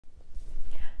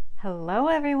Hello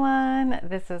everyone,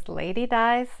 this is Lady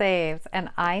Di Saves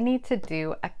and I need to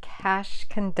do a cash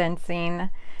condensing,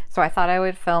 so I thought I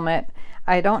would film it.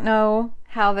 I don't know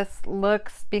how this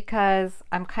looks because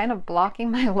I'm kind of blocking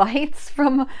my lights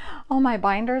from all my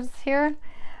binders here.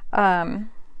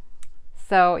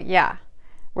 So yeah,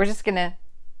 I'm just gonna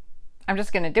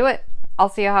do it. I'll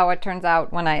see how it turns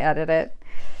out when I edit it.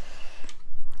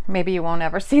 Maybe you won't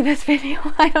ever see this video,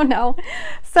 I don't know.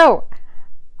 So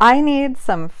I need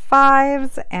some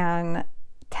 5s and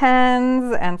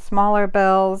 10s and smaller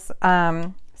bills,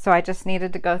 so I just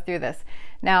needed to go through this.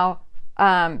 Now,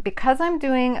 because I'm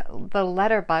doing the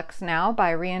Letterbucks now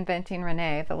by Reinventing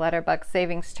Renee, the Letterbucks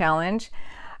Savings Challenge,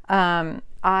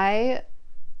 I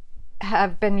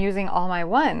have been using all my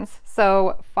 1s.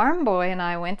 So Farm Boy and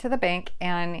I went to the bank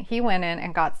and he went in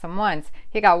and got some 1s.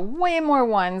 He got way more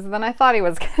 1s than I thought he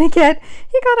was gonna get.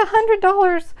 He got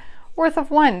 $100 worth of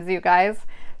 1s, you guys.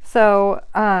 So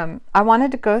I wanted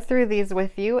to go through these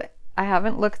with you. I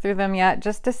haven't looked through them yet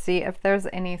just to see if there's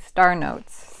any star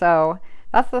notes. So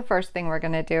that's the first thing we're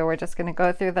going to do. We're just going to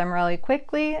go through them really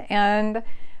quickly and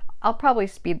I'll probably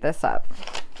speed this up.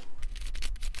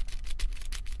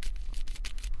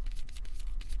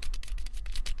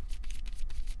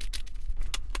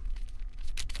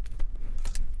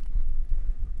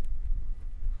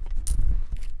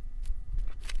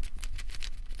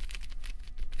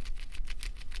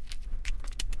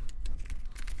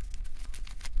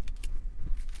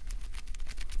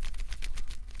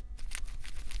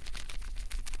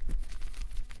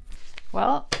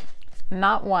 Well,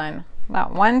 not one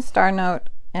star note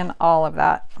in all of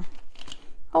that.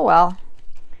 Oh well.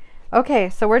 Okay,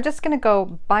 so we're just gonna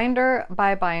go binder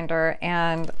by binder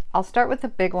and I'll start with the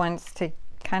big ones to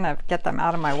kind of get them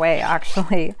out of my way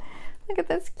actually. Look at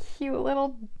this cute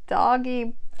little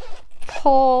doggy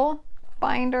pull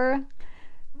binder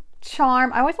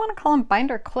charm. I always want to call them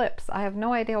binder clips. I have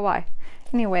no idea why.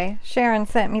 Anyway, Sharon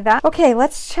sent me that. Okay,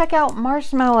 let's check out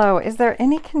marshmallow. Is there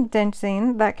any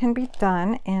condensing that can be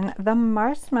done in the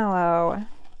marshmallow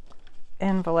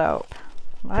envelope?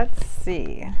 Let's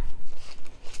see.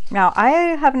 Now, I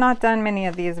have not done many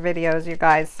of these videos, you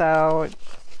guys, so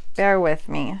bear with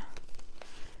me.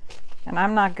 And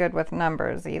I'm not good with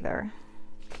numbers either.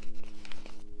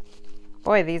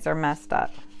 Boy, these are messed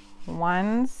up.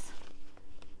 1s,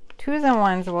 2s and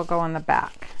 1s will go in the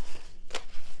back.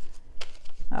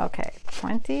 Okay,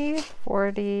 20,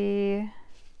 40,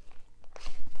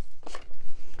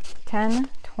 10,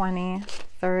 20,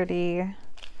 30,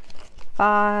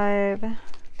 5,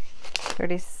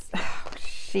 30, oh,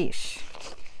 sheesh.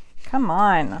 Come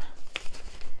on.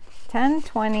 10,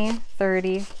 20,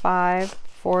 30, 5,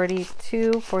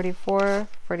 42, 44,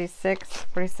 46,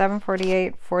 47,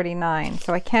 48, 49.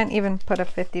 So I can't even put a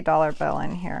 $50 bill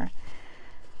in here.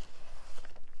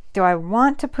 Do I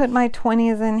want to put my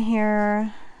 20s in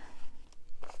here?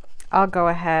 I'll go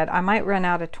ahead. I might run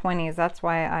out of 20s. That's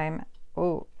why I'm,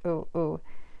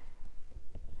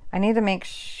 I need to make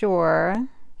sure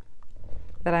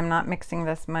that I'm not mixing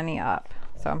this money up.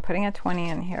 So I'm putting a 20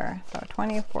 in here. So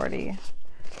 20, 40,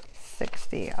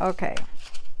 60. Okay.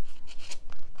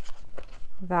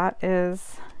 That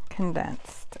is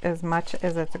condensed as much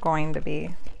as it's going to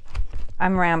be.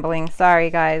 I'm rambling. Sorry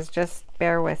guys, just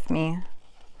bear with me.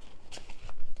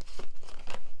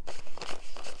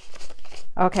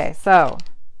 Okay, so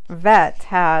vet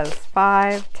has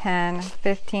 $5, $10,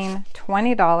 $15,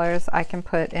 $20 I can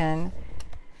put in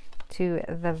to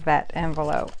the vet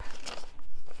envelope.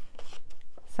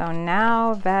 So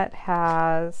now vet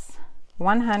has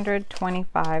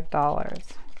 $125.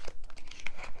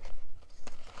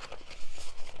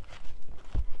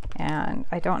 And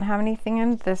I don't have anything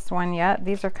in this one yet.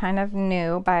 These are kind of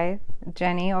new by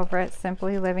Jenny over at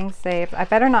Simply Living Safe. I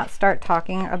better not start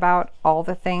talking about all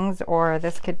the things or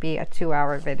this could be a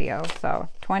 2-hour video. So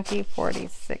 20, 40,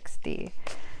 60,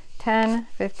 10,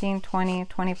 15, 20,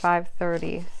 25,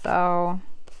 30. So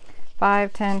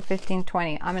 5, 10, 15,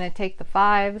 20. I'm going to take the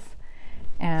 5s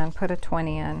and put a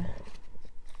 20 in.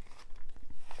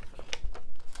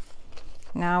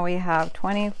 Now we have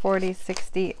 20, 40,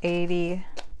 60, 80,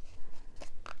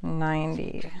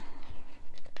 90.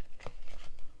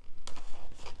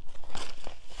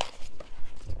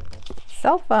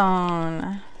 Cell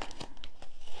phone.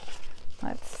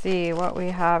 Let's see what we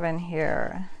have in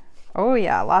here. Oh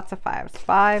yeah, lots of 5s.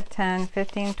 5, 10,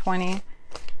 15, 20.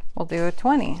 We'll do a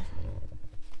 20.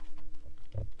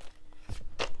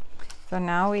 So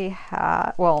now we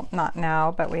have, well, not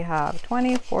now, but we have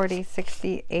 20, 40,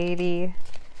 60, 80,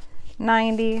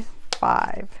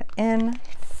 95 in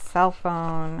cell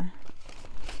phone.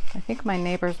 I think my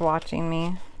neighbor's watching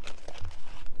me.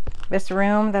 This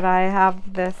room that I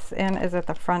have this in is at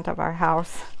the front of our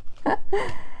house.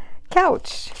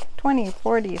 Couch, 20,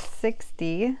 40,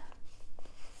 60,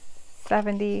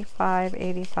 75,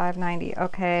 85, 90.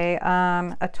 Okay,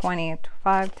 a 20,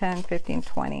 5, 10, 15,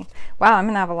 20. Wow, I'm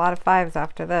gonna have a lot of fives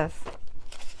after this.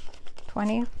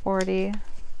 20, 40,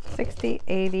 60,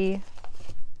 80,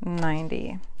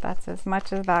 90. That's as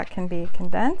much as that can be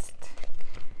condensed.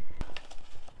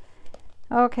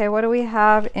 Okay, what do we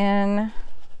have in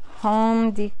home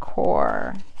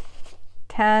decor?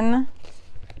 10,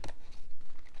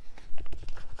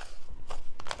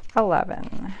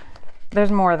 11. There's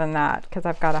more than that because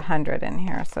I've got 100 in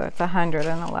here, so it's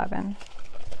 111.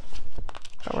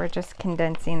 But we're just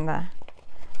condensing the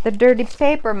dirty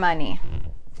paper money.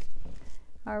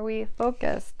 Are we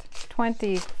focused?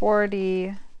 20,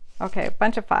 40, okay, a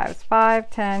bunch of fives.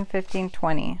 5, 10, 15,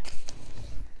 20.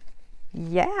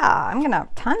 Yeah, I'm gonna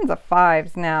have tons of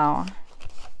fives now.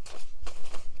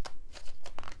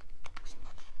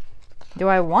 Do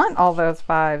I want all those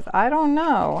fives? I don't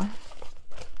know.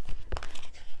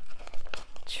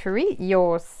 Treat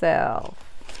yourself.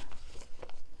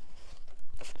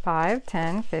 5,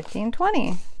 10, 15,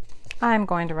 20. I'm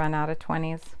going to run out of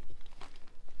 20s.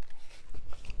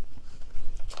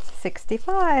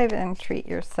 65 and treat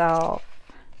yourself.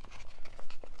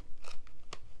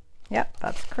 Yep,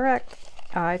 that's correct.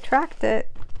 I tracked it.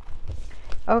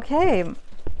 Okay,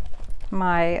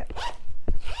 my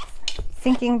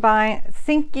sinking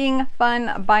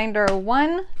fun binder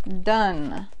 1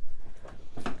 done.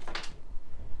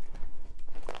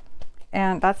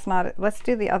 And that's not it. Let's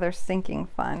do the other sinking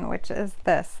fun, which is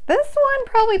this. This one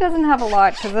probably doesn't have a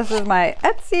lot because this is my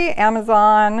Etsy,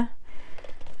 Amazon,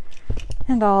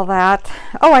 and all that.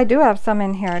 Oh, I do have some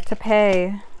in here to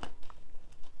pay.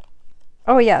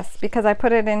 Oh yes, because I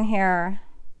put it in here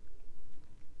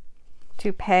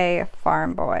to pay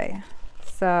Farm Boy.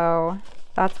 So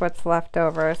that's what's left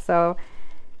over. So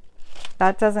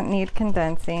that doesn't need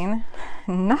condensing.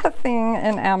 Nothing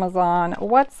in Amazon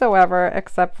whatsoever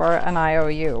except for an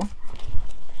IOU.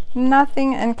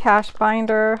 Nothing in Cash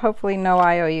Binder. Hopefully no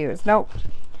IOUs. Nope.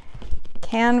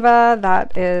 Canva,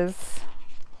 that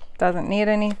doesn't need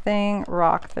anything.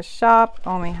 Rock the Shop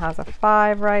only has a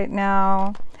 5 right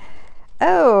now.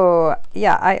 Oh,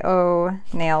 yeah, I owe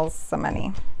Nails some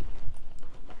money.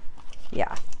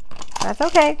 Yeah, that's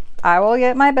okay. I will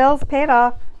get my bills paid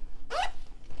off.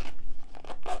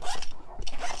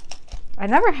 I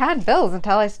never had bills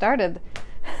until I started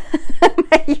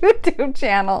my YouTube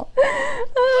channel.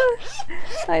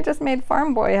 I just made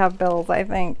Farm Boy have bills, I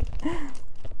think.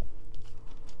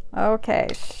 Okay,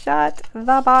 shut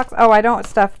the box. Oh, I don't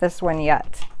stuff this one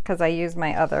yet because I used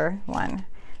my other one.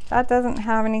 That doesn't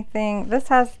have anything. This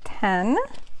has 10.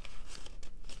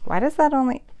 Why does that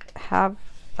only have...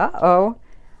 Uh-oh.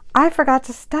 I forgot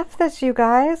to stuff this, you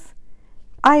guys.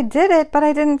 I did it, but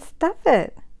I didn't stuff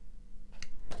it.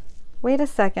 Wait a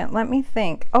second. Let me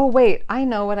think. Oh, wait. I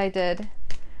know what I did.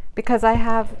 Because I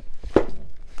have...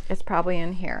 It's probably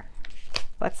in here.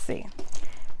 Let's see.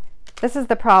 This is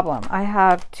the problem. I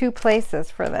have 2 places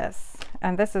for this.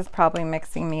 And this is probably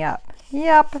mixing me up.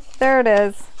 Yep, there it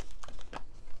is.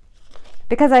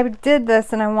 Because I did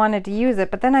this and I wanted to use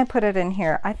it, but then I put it in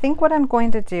here. I think what I'm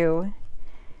going to do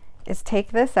is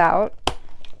take this out.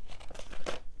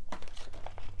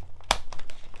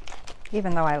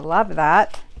 Even though I love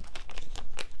that.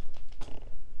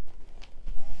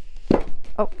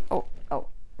 Oh,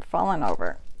 fallen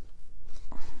over.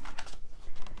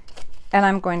 And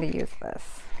I'm going to use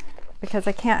this because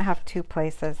I can't have 2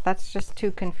 places. That's just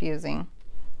too confusing.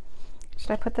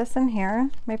 Should I put this in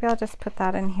here? Maybe I'll just put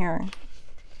that in here.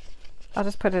 I'll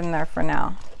just put it in there for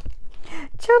now.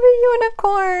 Chubby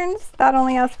unicorns. That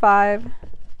only has 5.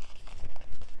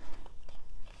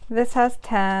 This has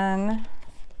 10.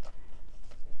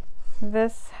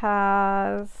 This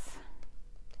has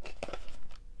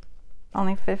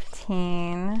only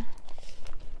 15.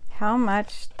 How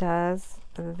much does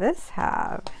this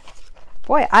have?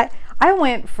 Boy, I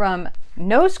went from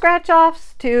no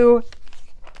scratch-offs to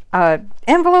an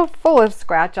envelope full of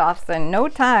scratch-offs in no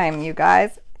time, you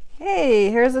guys. Hey,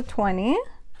 here's a 20.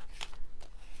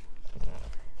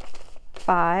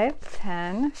 5,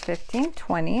 10, 15,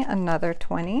 20, another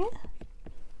 20.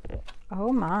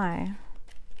 Oh my.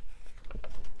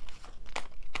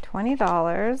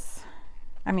 $20.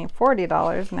 I mean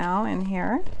 $40 now in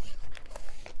here.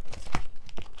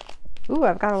 Ooh,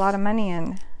 I've got a lot of money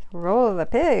in Roll of the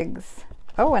Pigs.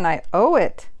 Oh, and I owe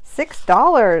it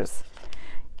 $6.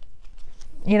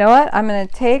 You know what? I'm going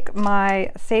to take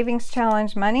my savings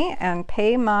challenge money and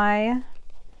pay my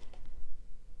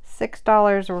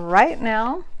 $6 right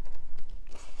now.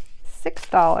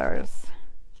 $6.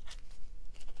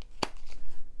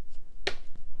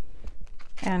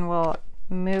 And we'll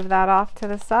move that off to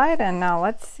the side, and now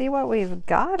let's see what we've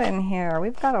got in here.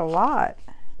 We've got a lot.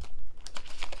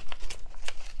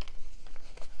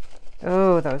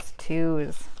 Oh, those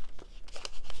 2s.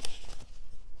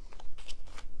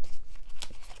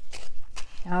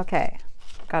 Okay,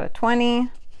 got a 20,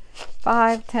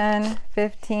 5, 10,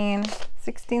 15,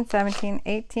 16, 17,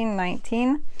 18,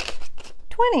 19,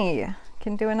 20.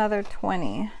 Can do another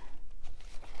 20.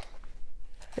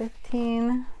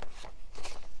 15,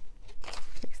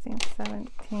 16,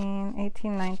 17,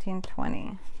 18, 19,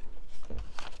 20.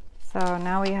 So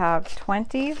now we have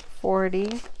 20,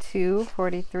 42,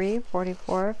 43,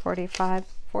 44, 45,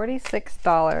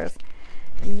 $46.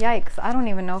 Yikes, I don't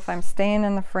even know if I'm staying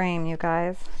in the frame, you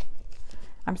guys.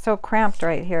 I'm so cramped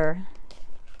right here.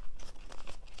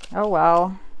 Oh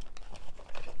well.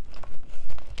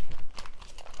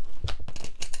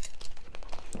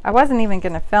 I wasn't even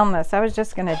going to film this. I was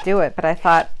just going to do it, but I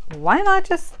thought, why not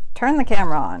just turn the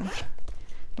camera on?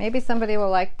 Maybe somebody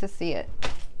will like to see it.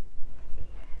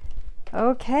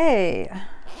 Okay.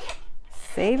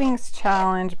 Savings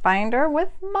challenge binder with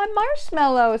my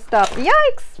marshmallow stuff.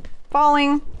 Yikes!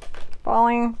 Falling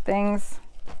things.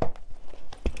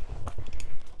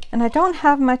 And I don't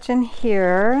have much in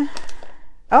here.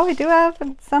 Oh, I do have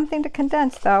something to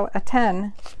condense though, a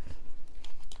 10.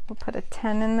 We'll put a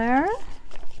 10 in there.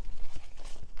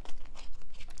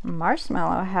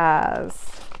 Marshmallow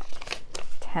has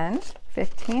 10,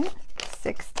 15,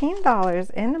 $16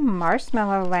 in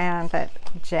Marshmallow Land that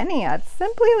Jenny at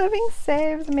Simply Living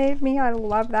Saves made me. I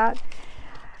love that.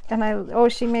 And oh,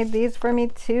 she made these for me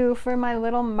too for my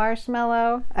little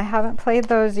marshmallow. I haven't played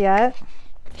those yet.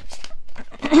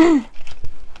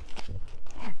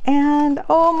 And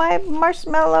oh, my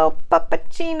marshmallow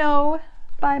puppuccino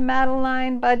by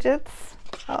Madeline Budgets.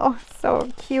 Oh, so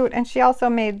cute. And she also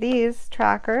made these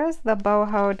trackers, the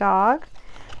boho dog.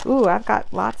 Ooh, I've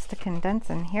got lots to condense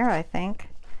in here, I think.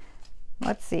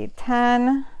 Let's see,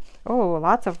 10. Oh,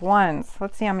 lots of ones.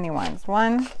 Let's see how many ones.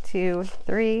 1, 2,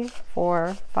 3,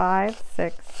 4, 5,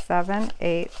 6, 7,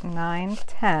 8, 9,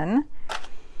 10.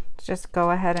 Let's just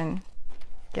go ahead and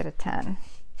get a 10.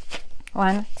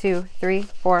 1, 2, 3,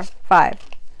 4, 5.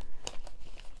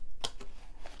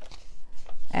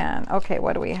 And okay,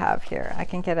 what do we have here? I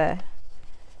can get a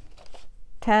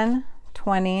 10,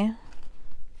 20,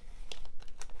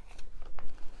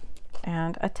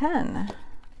 and a 10.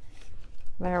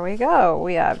 There we go.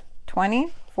 We have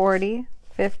 20, 40,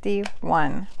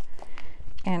 51.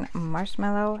 And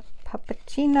marshmallow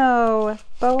puppuccino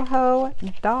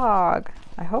boho dog.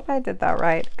 I hope I did that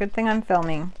right. Good thing I'm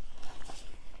filming.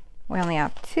 We only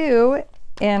have 2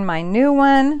 in my new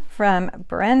one from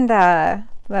Brenda.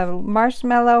 The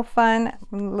Marshmallow Fun,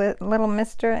 Little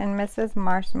Mr. and Mrs.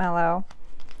 Marshmallow.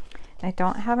 I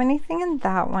don't have anything in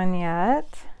that one yet.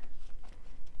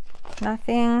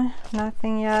 Nothing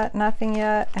yet, nothing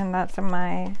yet. And that's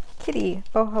my kitty,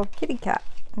 boho kitty cat.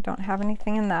 I don't have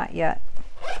anything in that yet.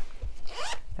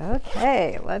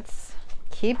 Okay, let's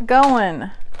keep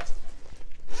going.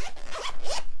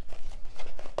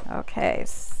 Okay,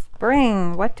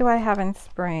 spring. What do I have in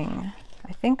spring?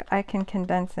 I think I can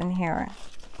condense in here.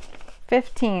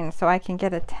 15, so I can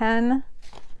get a 10,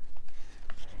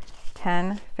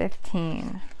 10,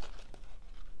 15.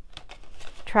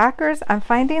 Trackers, I'm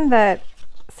finding that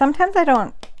sometimes I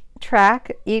don't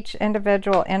track each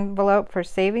individual envelope for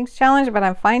savings challenge, but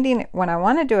I'm finding when I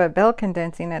want to do a bill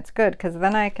condensing, it's good because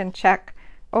then I can check,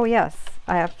 oh yes,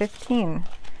 I have 15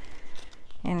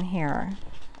 in here.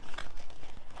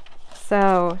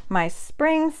 So my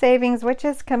spring savings, which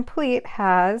is complete,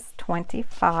 has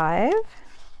 25.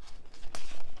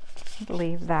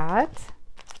 Leave that.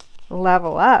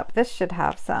 Level up. This should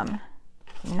have some.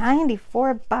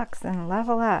 94 bucks in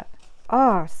level up.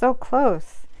 Oh, so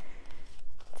close.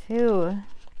 2.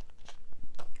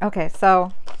 Okay,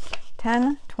 so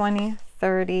 10, 20,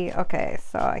 30. Okay,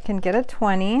 so I can get a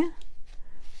 20.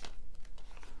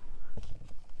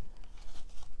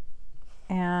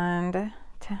 And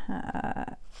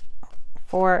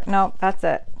 4. Nope, that's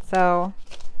it. So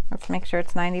let's make sure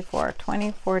it's 94.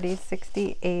 20, 40,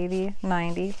 60, 80,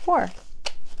 94.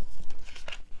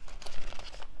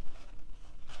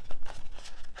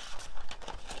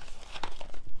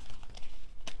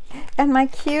 And my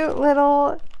cute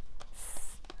little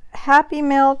Happy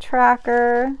Meal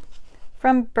tracker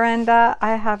from Brenda.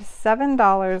 I have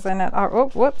 $7 in it. Oh,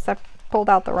 whoops, I pulled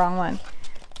out the wrong one.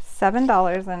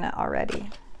 $7 in it already.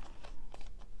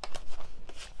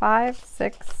 5,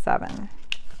 6, 7.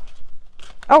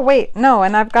 Oh wait, no,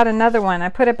 and I've got another one. I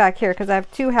put it back here because I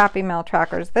have 2 Happy Mail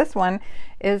trackers. This one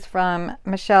is from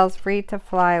Michelle's Free to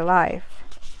Fly Life.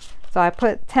 So I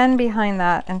put 10 behind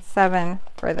that and 7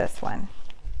 for this one.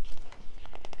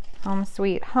 Home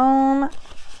Sweet Home.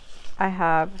 I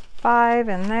have 5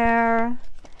 in there.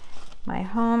 My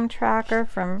home tracker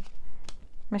from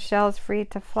Michelle's Free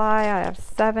to Fly. I have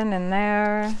 7 in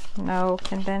there. No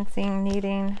condensing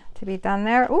needing to be done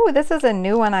there. Ooh, this is a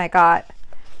new one I got.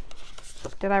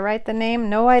 Did I write the name?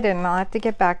 No, I didn't. I'll have to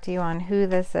get back to you on who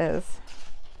this is.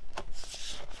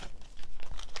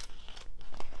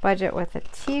 Budget with a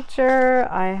Teacher.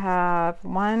 I have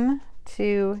 1,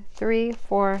 2, 3,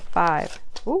 4, 5.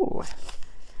 Ooh,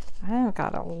 I've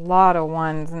got a lot of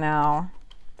ones now.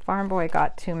 Farm Boy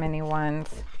got too many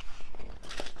ones.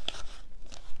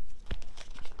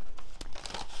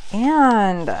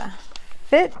 And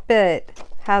Fitbit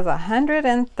has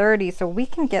 130, so we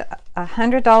can get a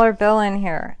 $100 bill in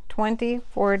here. 20,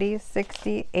 40,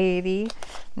 60, 80,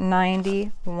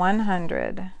 90,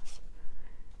 100.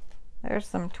 There's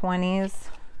some 20s.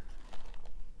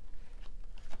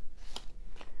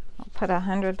 I'll put a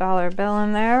 $100 bill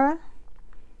in there.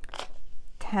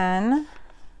 10,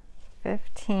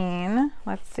 15,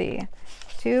 let's see,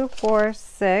 2, 4,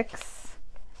 6,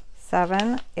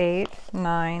 7, 8,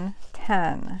 9,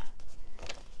 10.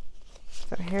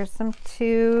 So here's some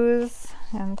 2s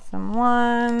and some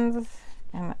 1s.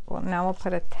 And well, now we'll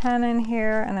put a 10 in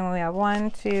here. And then we have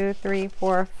 1, 2, 3,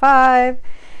 4, 5.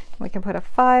 We can put a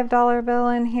 $5 bill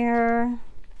in here.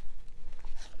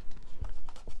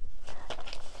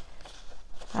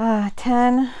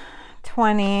 10,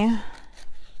 20.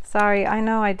 Sorry, I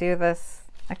know I do this.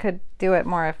 I could do it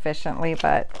more efficiently,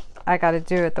 but I got to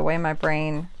do it the way my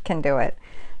brain can do it.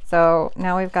 So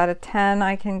now we've got a 10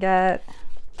 I can get.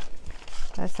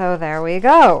 So there we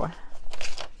go.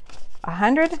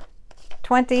 100,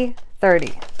 20, 30.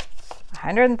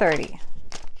 130.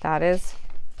 That is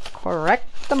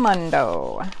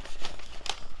correctamundo.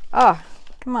 Oh,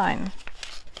 come on.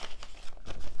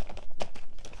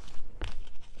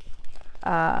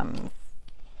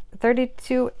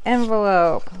 32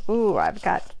 envelope. Ooh, I've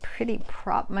got pretty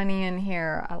prop money in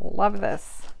here. I love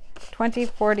this. 20,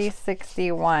 40,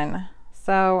 61.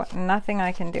 So nothing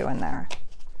I can do in there.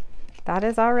 That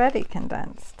is already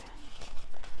condensed.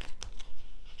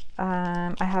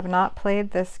 I have not played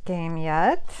this game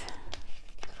yet.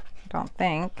 Don't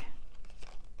think.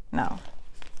 No.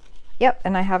 Yep,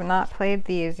 and I have not played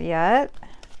these yet.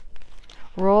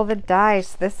 Roll the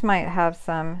dice. This might have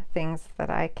some things that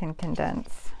I can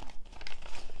condense.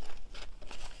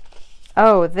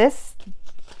 Oh, this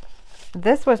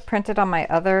was printed on my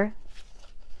other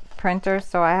printer,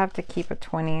 so I have to keep a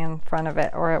 20 in front of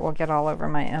it or it will get all over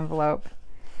my envelope.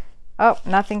 Oh,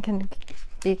 nothing can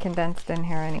be condensed in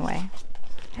here anyway.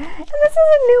 And this is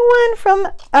a new one from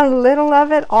A Little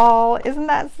of It All. Isn't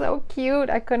that so cute?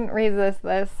 I couldn't resist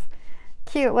this.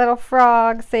 Cute little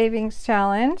frog savings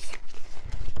challenge.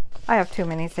 I have too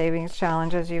many savings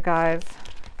challenges, you guys.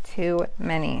 Too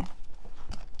many.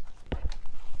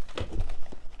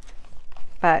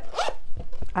 But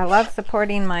I love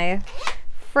supporting my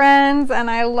friends and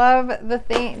I love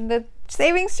the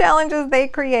savings challenges they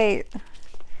create.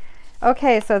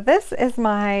 Okay, so this is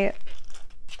my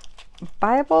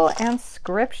Bible and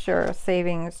Scripture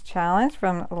Savings Challenge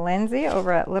from Lindsay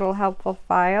over at Little Helpful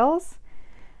Files.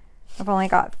 I've only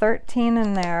got 13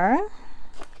 in there,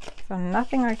 so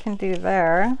nothing I can do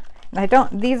there.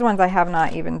 And these ones I have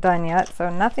not even done yet, so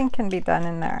nothing can be done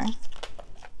in there.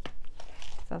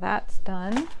 So that's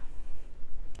done.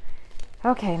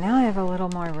 Okay, now I have a little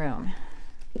more room.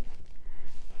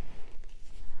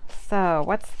 So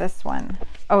what's this one?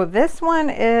 Oh, this one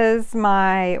is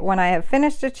when I have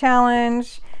finished a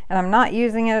challenge and I'm not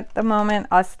using it at the moment,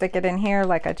 I'll stick it in here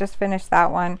like I just finished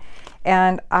that one.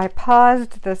 And I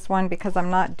paused this one because I'm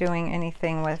not doing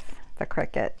anything with the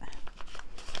Cricut.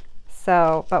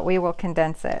 So, but we will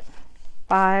condense it.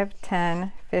 5,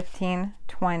 10, 15,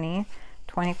 20,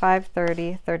 25,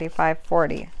 30, 35,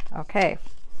 40. Okay.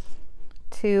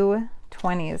 2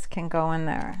 20s can go in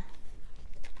there.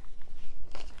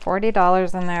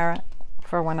 $40 in there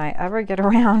for when I ever get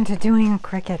around to doing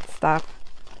Cricut stuff.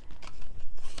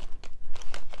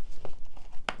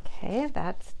 Okay,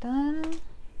 that's done.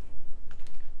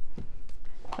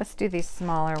 Let's do these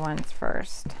smaller ones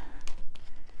first.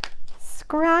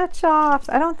 Scratch offs.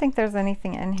 I don't think there's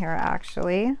anything in here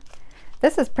actually.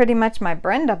 This is pretty much my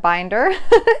Brenda binder.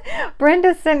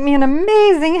 Brenda sent me an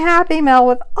amazing Happy Mail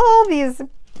with all these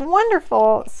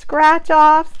wonderful scratch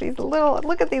offs. These little,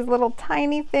 look at these little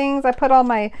tiny things. I put all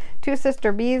my Two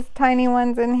Sister Bees tiny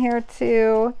ones in here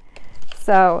too.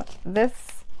 So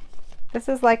this This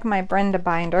is like my Brenda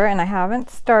binder, and I haven't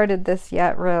started this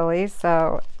yet really,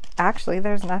 so actually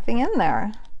there's nothing in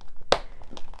there.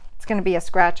 It's going to be a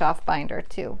scratch off binder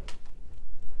too.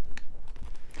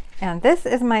 And this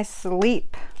is my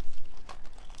sleep.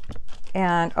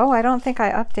 And oh, I don't think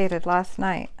I updated last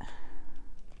night.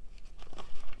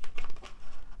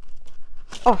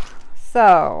 Oh,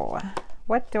 so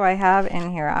what do I have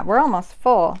in here? We're almost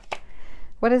full.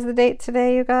 What is the date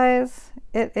today, you guys?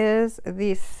 It is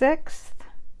the 6th.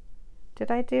 Did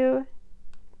I do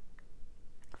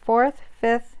 4th,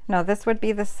 5th? No, this would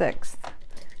be the 6th.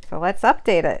 So let's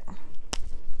update it.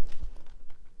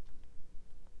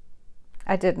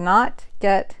 I did not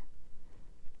get,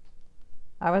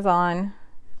 I was on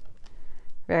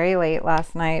very late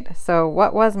last night. So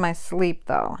what was my sleep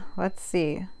though? Let's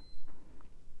see.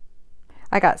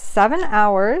 I got 7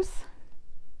 hours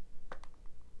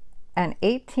and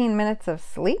 18 minutes of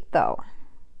sleep though.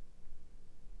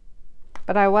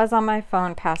 But I was on my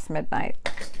phone past midnight,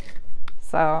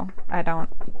 so I don't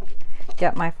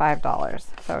get my $5.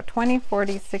 So 20,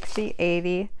 40, 60,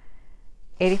 80,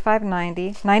 85,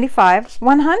 90, 95,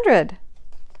 100.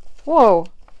 Whoa,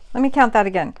 let me count that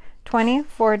again. 20,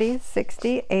 40,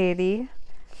 60, 80,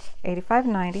 85,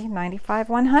 90, 95,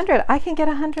 100. I can get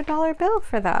a $100 bill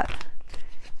for that.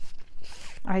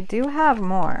 I do have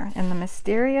more in the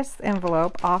mysterious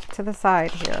envelope off to the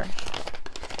side here.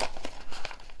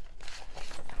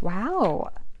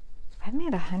 Wow, I've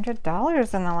made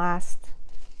 $100 in the last,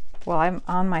 well, I'm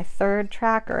on my 3rd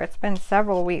tracker. It's been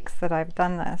several weeks that I've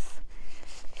done this.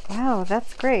 Wow,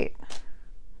 that's great.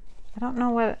 I don't know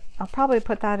what, I'll probably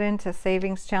put that into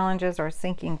savings challenges or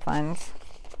sinking funds.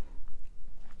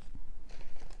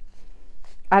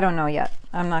 I don't know yet.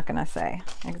 I'm not gonna say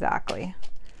exactly.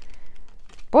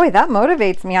 Boy, that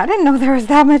motivates me. I didn't know there was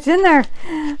that much in there.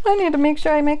 I need to make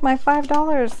sure I make my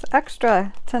 $5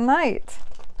 extra tonight.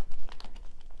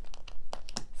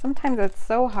 Sometimes it's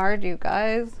so hard, you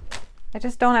guys. I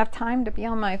just don't have time to be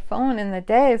on my phone in the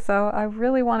day, so I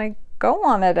really want to go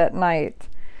on it at night.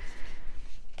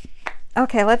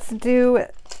 Okay, let's do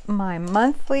my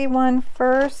monthly one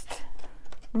first.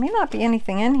 There may not be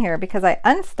anything in here because I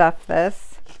unstuffed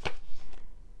this.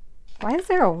 Why is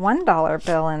there a $1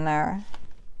 bill in there?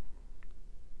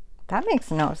 That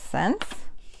makes no sense.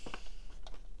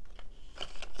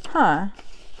 Huh.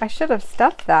 I should have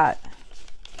stuffed that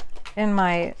in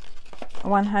my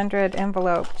 100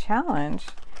 envelope challenge.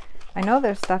 I know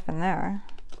there's stuff in there.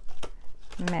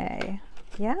 May.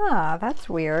 Yeah, that's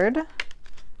weird.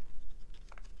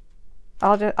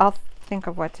 I'll think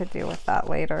of what to do with that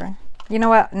later. You know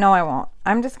what? No, I won't.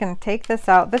 I'm just going to take this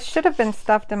out. This should have been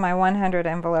stuffed in my 100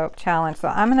 envelope challenge, so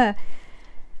I'm going to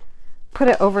put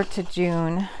it over to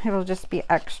June. It'll just be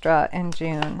extra in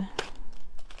June.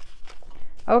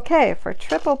 Okay, for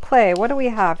triple play, what do we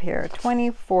have here? 20,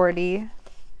 40.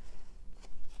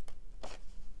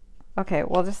 Okay,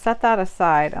 we'll just set that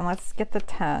aside and let's get the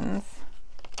 10s.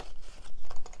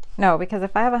 No, because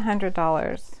if I have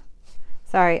 $100,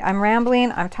 sorry, I'm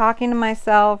rambling, I'm talking to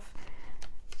myself.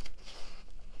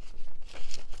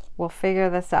 We'll figure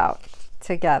this out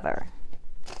together.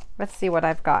 Let's see what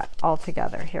I've got all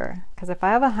together here. Because if I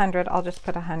have 100, I'll just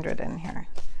put 100 in here.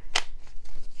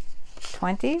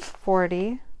 20,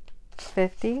 40,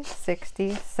 50,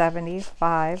 60,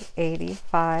 75,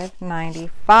 85,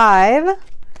 95,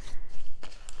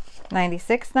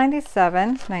 96,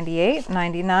 97, 98,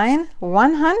 99,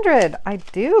 100. I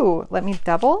do. Let me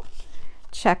double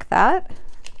check that.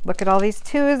 Look at all these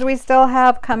 2s we still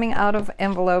have coming out of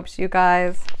envelopes, you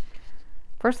guys.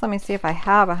 First, let me see if I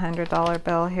have a $100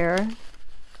 bill here.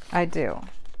 I do.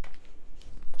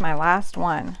 It's my last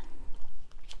one.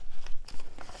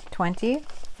 20,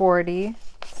 40,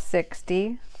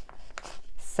 60,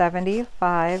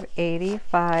 75,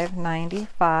 85,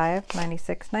 95,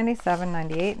 96, 97,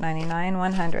 98, 99,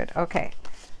 100. Okay.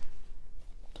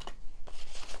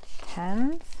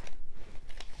 10s.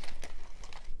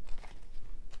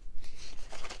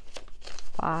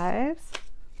 5s.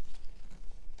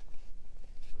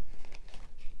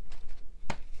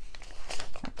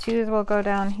 2s will go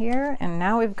down here, and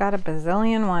now we've got a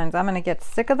bazillion 1s. I'm gonna get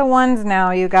sick of the 1s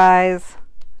now, you guys.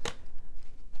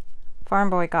 Farm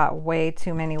Boy got way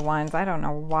too many 1s. I don't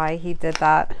know why he did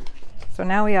that. So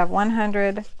now we have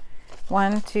 100,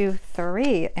 1, 2,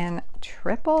 3 in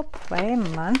triple play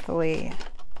monthly.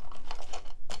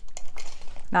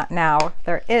 Not now,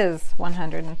 there is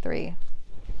 103.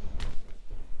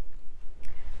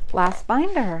 Last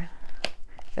binder.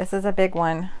 This is a big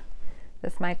one.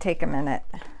 This might take a minute.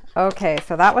 Okay,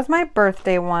 so that was my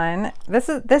birthday one.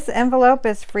 This envelope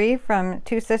is free from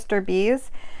Two Sister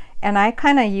Bees, And I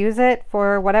kind of use it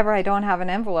for whatever I don't have an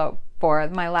envelope for.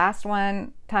 My last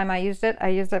time I used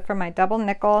it for my double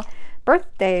nickel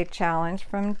birthday challenge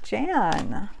from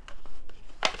Jan.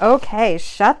 Okay,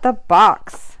 shut the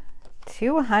box.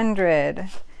 200,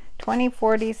 20,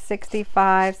 40,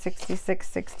 65, 66,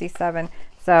 67.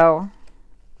 So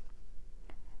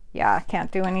yeah,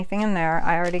 can't do anything in there.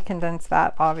 I already condensed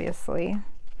that, obviously.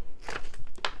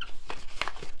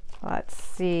 Let's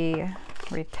see,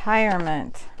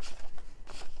 retirement,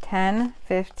 10,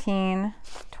 15,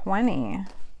 20.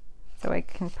 So I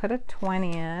can put a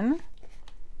 20 in.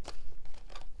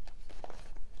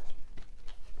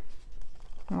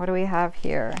 What do we have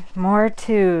here? More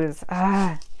twos.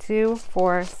 2,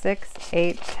 4, 6,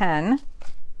 8, 10.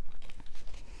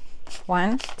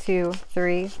 1, 2,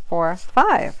 3, 4,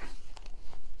 5.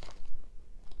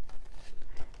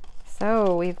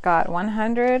 So we've got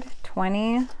 100,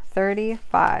 20,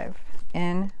 35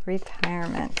 in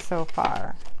retirement so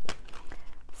far.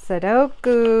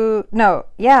 Sudoku. No,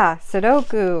 yeah,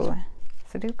 Sudoku.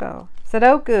 Sudoku.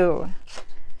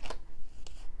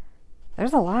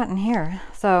 There's a lot in here.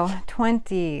 So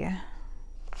 20,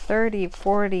 30,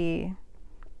 40.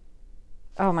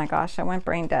 Oh my gosh, I went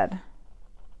brain dead.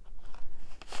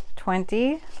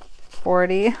 20,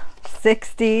 40,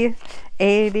 60,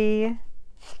 80,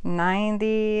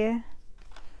 90,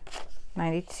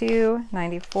 92,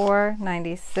 94,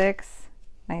 96,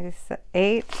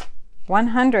 98,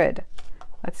 100.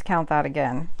 Let's count that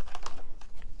again.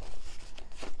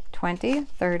 20,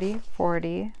 30,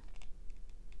 40,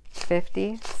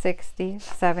 50, 60,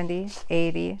 70,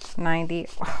 80, 90.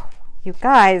 Wow, you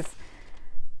guys,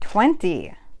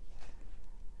 20,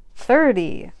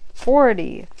 30,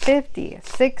 40, 50,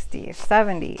 60,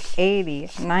 70, 80,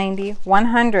 90,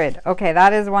 100. Okay,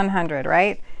 that is 100,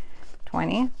 right?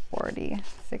 20, 40,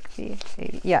 60,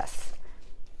 80. Yes.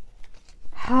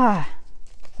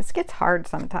 This gets hard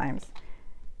sometimes.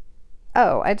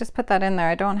 Oh, I just put that in there.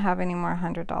 I don't have any more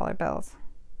 $100 bills.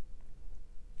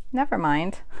 Never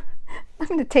mind. I'm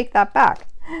going to take that back.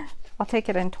 I'll take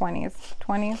it in 20s.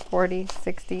 20, 40,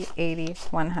 60, 80,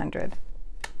 100.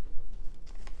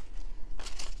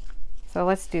 So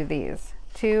let's do these.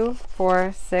 2,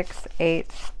 4, 6, 8,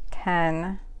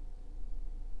 10.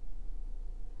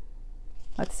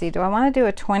 Let's see, do I want to do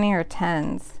a 20 or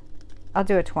 10s? I'll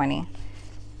do a 20.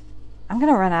 I'm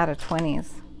going to run out of 20s.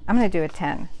 I'm going to do a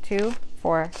 10. 2,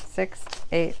 4, 6,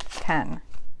 8, 10.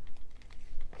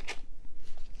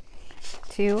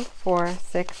 2, 4,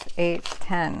 6, 8,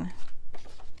 10.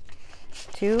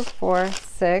 2, 4,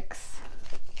 6,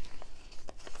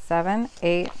 7,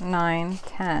 8, 9,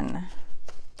 10.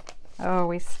 Oh,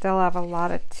 we still have a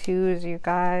lot of 2s, you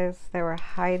guys. They were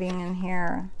hiding in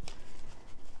here.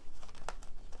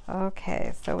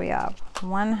 Okay, so we have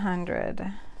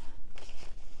 100,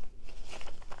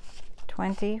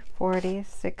 20, 40,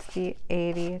 60,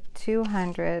 80,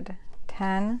 200,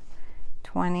 10,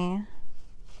 20,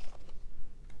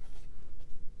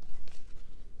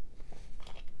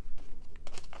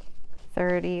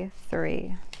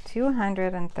 33.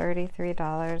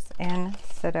 $233 in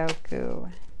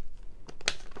Sudoku.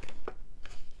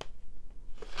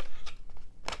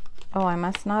 Oh, I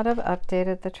must not have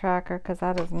updated the tracker because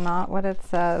that is not what it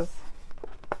says.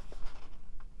 It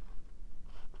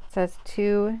says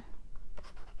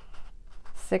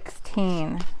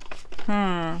 216.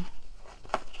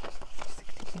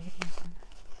 60, 80,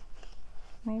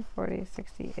 20, 40,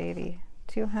 60, 80,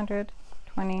 200,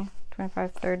 20,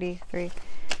 25, 33.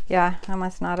 Yeah, I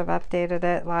must not have updated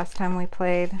it last time we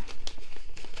played.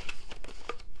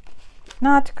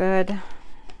 Not good.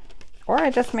 Or I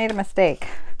just made a mistake.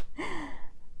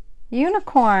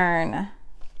 Unicorn.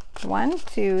 1,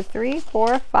 2, 3,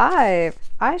 4, 5.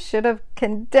 I should have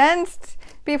condensed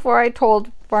before I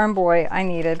told Farm Boy I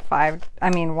needed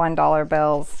 $1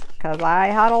 bills because I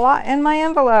had a lot in my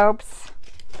envelopes.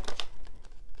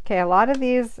 Okay, a lot of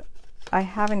these I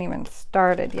haven't even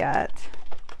started yet.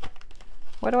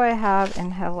 What do I have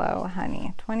in Hello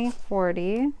Honey? 20,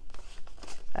 40.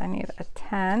 I need a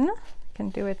 10. I can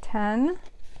do a 10.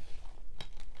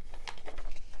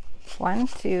 1,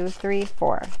 2, 3,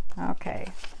 4. Okay.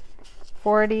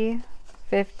 40,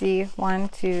 50, 1,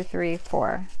 2, 3,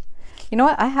 4. You know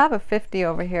what? I have a 50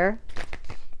 over here.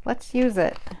 Let's use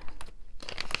it.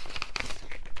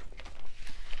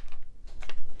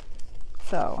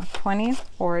 So 20,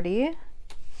 40,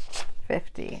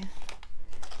 50,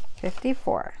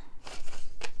 54.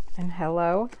 And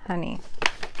Hello Honey.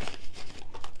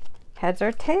 Heads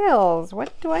or tails?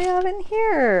 What do I have in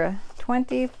here?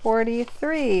 20,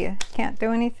 43. Can't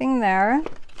do anything there.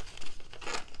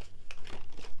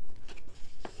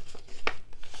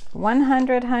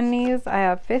 100 honeys, I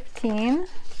have 15.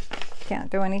 Can't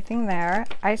do anything there.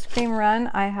 Ice cream run,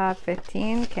 I have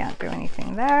 15. Can't do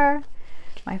anything there.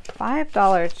 My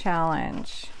 $5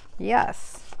 challenge.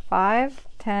 Yes. 5,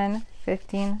 10,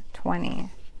 15, 20.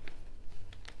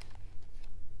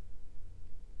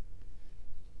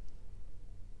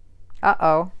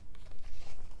 Uh-oh.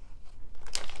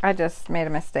 I just made a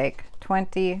mistake.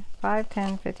 20, 5,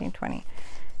 10, 15, 20.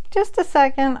 Just a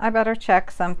second. I better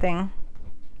check something.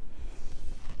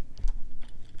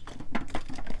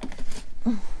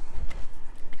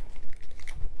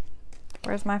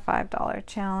 Where's my $5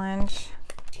 challenge?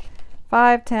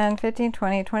 5, 10, 15,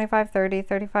 20, 25, 30,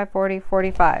 35, 40,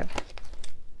 45.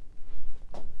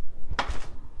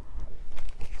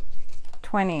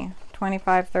 20,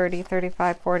 25, 30,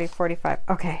 35, 40, 45.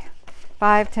 Okay.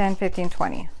 5, 10, 15,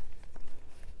 20.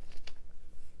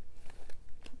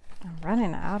 I'm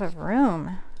running out of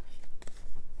room.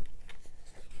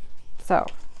 So,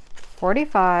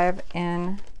 45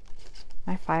 in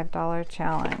my $5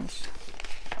 challenge.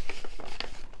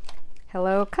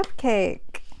 Hello, Cupcake.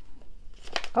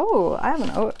 Oh, I have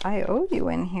an IOU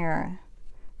in here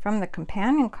from the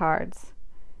companion cards.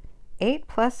 8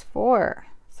 plus 4.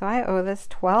 So I owe this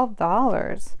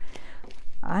 $12.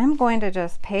 I'm going to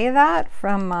just pay that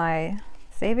from my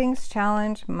savings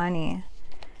challenge money.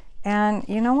 And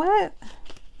you know what?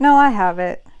 No, I have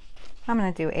it. I'm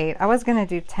going to do 8. I was going to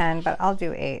do 10, but I'll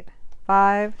do 8.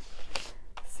 5,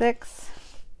 6.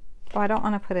 Oh, I don't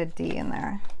want to put a D in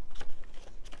there.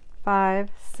 5,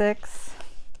 6,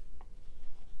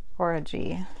 or a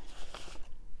G.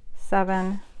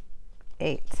 7,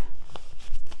 8.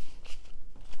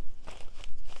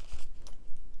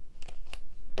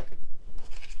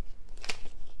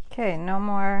 Okay, no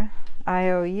more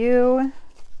IOU.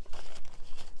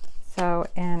 So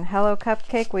in Hello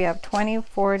Cupcake, we have 20,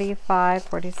 45,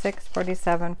 46,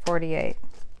 47, 48.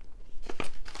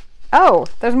 Oh,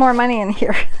 there's more money in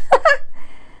here.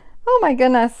 Oh my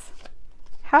goodness.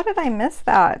 How did I miss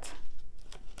that?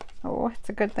 Oh, it's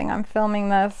a good thing I'm filming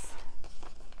this.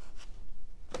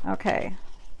 Okay.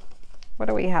 What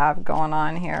do we have going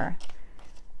on here?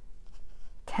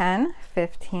 10,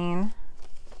 15,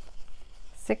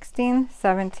 16,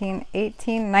 17,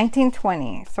 18, 19,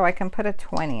 20. So I can put a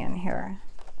 20 in here.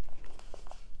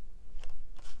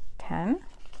 10,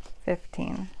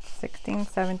 15, 16,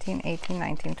 17, 18,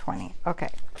 19, 20. Okay.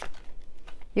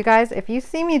 You guys, if you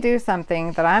see me do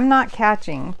something that I'm not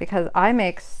catching because I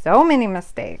make so many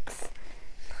mistakes,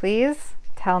 please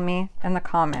tell me in the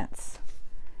comments.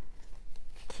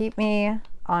 Keep me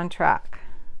on track.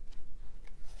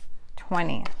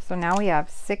 20. So now we have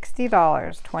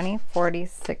 $60, 20, 40,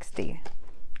 60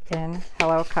 in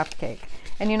Hello Cupcake.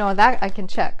 And you know that I can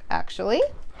check actually.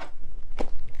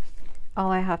 All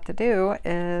I have to do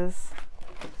is,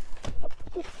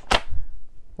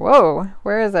 whoa,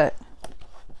 where is it?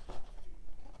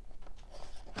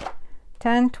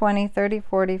 10, 20, 30,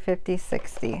 40, 50,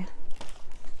 60.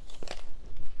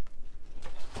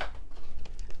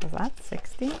 Was that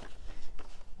 60?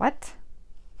 What?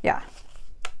 Yeah.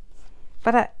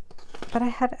 But I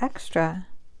had extra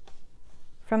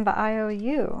from the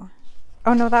IOU.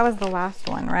 Oh no, that was the last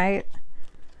one, right?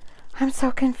 I'm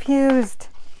so confused.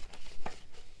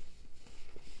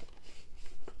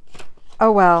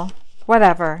 Oh well,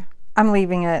 whatever. I'm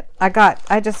leaving it.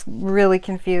 I just really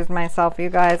confused myself, you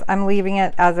guys. I'm leaving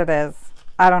it as it is.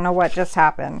 I don't know what just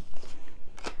happened.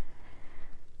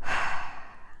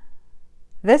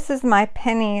 This is my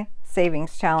penny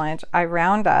savings challenge. I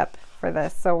round up for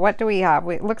this. So what do we have?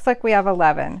 It looks like we have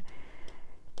 11.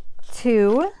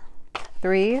 2,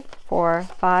 3, 4,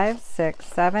 5, 6,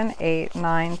 7, 8,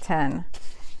 9, 10.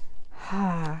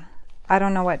 I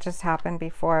don't know what just happened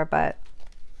before, but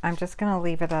I'm just going to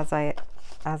leave it as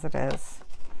it is.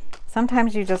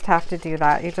 Sometimes you just have to do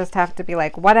that. You just have to be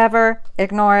like, whatever,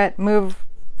 ignore it, move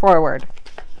forward.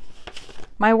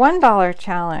 My $1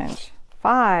 challenge,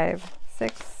 5,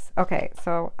 6. Okay,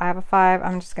 so I have a 5.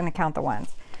 I'm just going to count the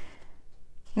ones.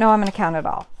 No, I'm going to count it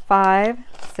all. 5,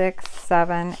 6,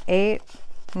 7, 8,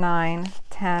 9,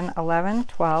 10, 11,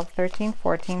 12, 13,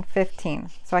 14, 15.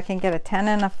 So I can get a 10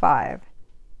 and a 5.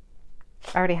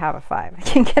 I already have a 5. I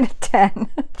can get a 10.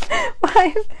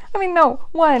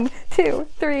 1, 2,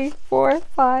 3, 4,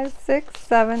 5, 6,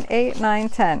 7, 8, 9,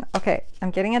 10. Okay,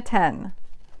 I'm getting a 10.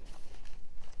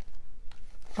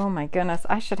 Oh my goodness,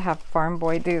 I should have Farm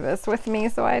Boy do this with me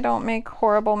so I don't make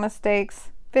horrible mistakes.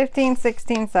 15,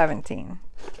 16, 17.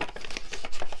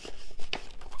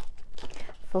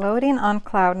 Floating on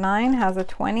Cloud 9 has a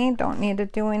 20. Don't need to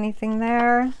do anything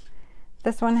there.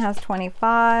 This one has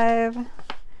 25.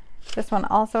 This one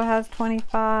also has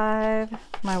 25.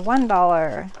 My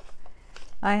 $1.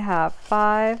 I have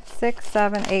 5, 6,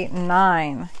 7, 8,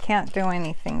 9. Can't do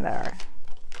anything there.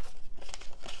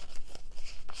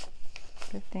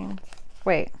 15,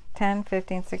 wait, 10,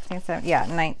 15, 16, 17, yeah,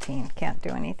 19. Can't do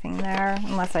anything there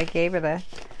unless I gave it a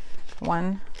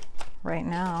 1 right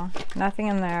now. Nothing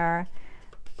in there.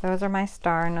 Those are my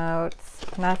star notes.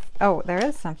 Oh, there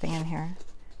is something in here.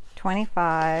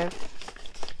 25.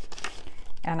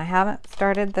 And I haven't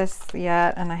started this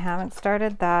yet, and I haven't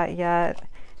started that yet,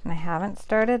 and I haven't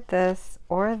started this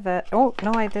or that. Oh,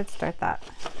 no, I did start that.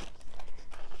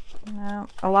 No,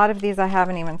 a lot of these I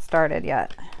haven't even started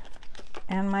yet.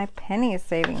 And my penny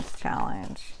savings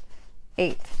challenge.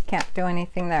 8. Can't do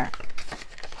anything there.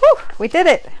 Whew, we did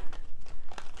it.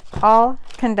 All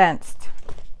condensed.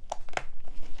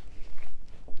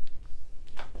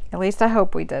 At least I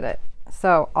hope we did it.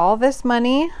 So all this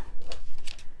money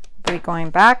will be going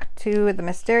back to the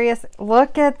mysterious.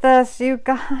 Look at this, you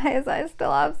guys. I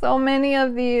still have so many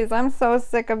of these. I'm so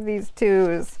sick of these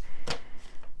 2s.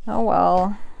 Oh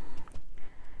well.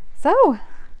 So,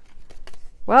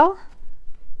 well,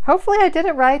 hopefully I did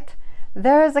it right.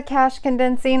 There is a cash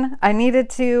condensing. I needed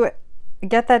to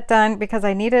get that done because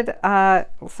I needed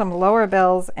some lower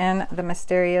bills in the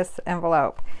mysterious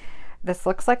envelope. This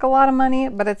looks like a lot of money,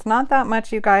 but it's not that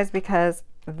much, you guys, because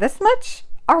this much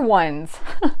are 1s.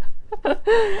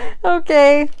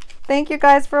 Okay, thank you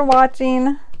guys for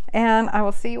watching, and I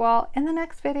will see you all in the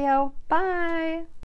next video. Bye.